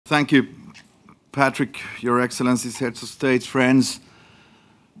Thank you, Patrick, Your Excellencies, Heads of State, friends.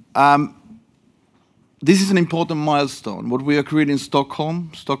 This is an important milestone. What we agreed in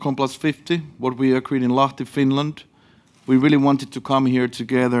Stockholm, Stockholm plus 50, what we agreed in Lahti, Finland. We really wanted to come here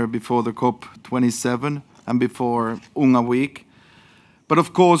together before the COP27 and before Unga Week. But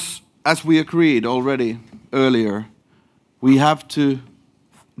of course, as we agreed already earlier, we have to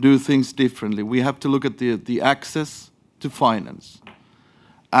do things differently. We have to look at the access to finance.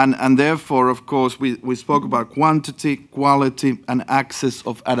 And therefore, of course, we spoke about quantity, quality, and access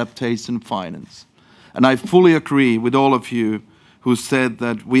of adaptation finance. And I fully agree with all of you who said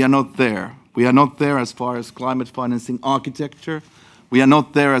that we are not there. We are not there as far as climate financing architecture. We are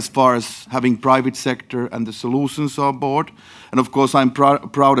not there as far as having private sector and the solutions on board. And of course, I'm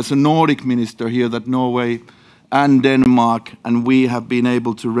proud as a Nordic minister here that Norway and Denmark and we have been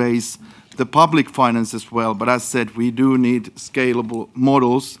able to raise the public finance as well. But as said, we do need scalable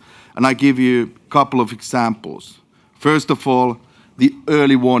models. And I give you a couple of examples. First of all, the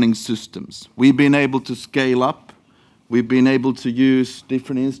early warning systems. We've been able to scale up. We've been able to use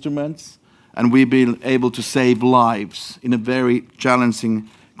different instruments. And we've been able to save lives in a very challenging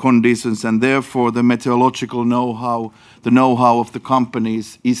conditions. And therefore, the meteorological know-how, the know-how of the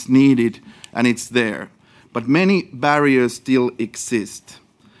companies is needed, and it's there. But many barriers still exist.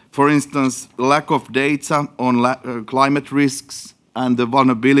 For instance, lack of data on climate risks and the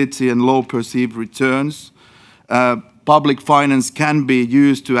vulnerability and low perceived returns. Public finance can be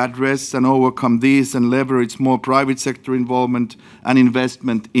used to address and overcome these and leverage more private sector involvement and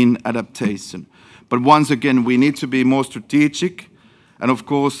investment in adaptation. But once again, we need to be more strategic. And of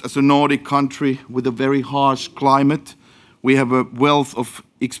course, as a Nordic country with a very harsh climate, we have a wealth of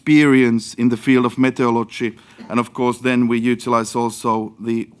experience in the field of meteorology. And of course, then we utilize also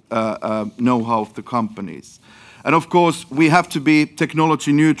the know-how of the companies. And of course, we have to be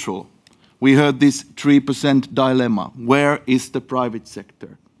technology neutral. We heard this 3% dilemma. Where is the private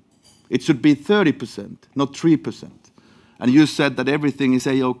sector? It should be 30%, not 3%. And you said that everything is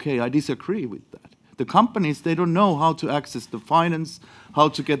A-OK. I disagree with that. The companies, they don't know how to access the finance, how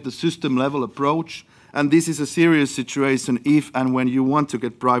to get the system-level approach. And this is a serious situation if and when you want to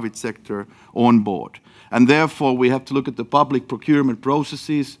get private sector on board. And therefore, we have to look at the public procurement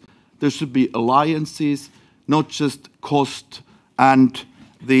processes. There should be alliances, not just cost and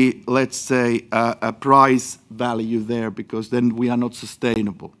the, let's say, a price value there, because then we are not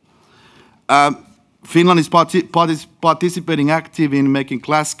sustainable. Finland is participating active in making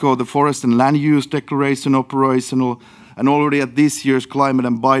Glasgow the Forest and Land Use Declaration operational, and already at this year's Climate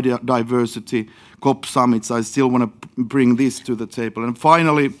and Biodiversity COP summits, I still want to bring this to the table. And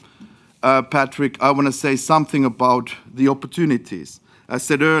finally, Patrick, I want to say something about the opportunities. As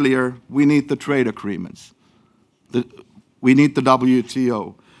said earlier, we need the trade agreements. We need the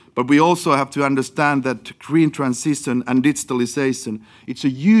WTO. But we also have to understand that green transition and digitalization, it's a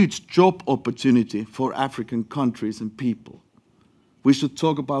huge job opportunity for African countries and people. We should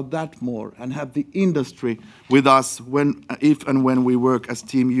talk about that more and have the industry with us if and when we work as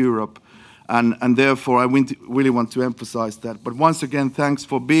Team Europe. And therefore, I really want to emphasize that. But once again, thanks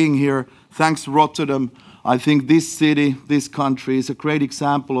for being here. Thanks, Rotterdam. I think this city, this country is a great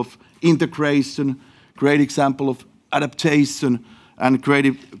example of integration, great example of adaptation, and great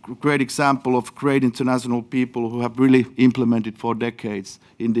example of great international people who have really implemented for decades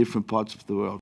in different parts of the world.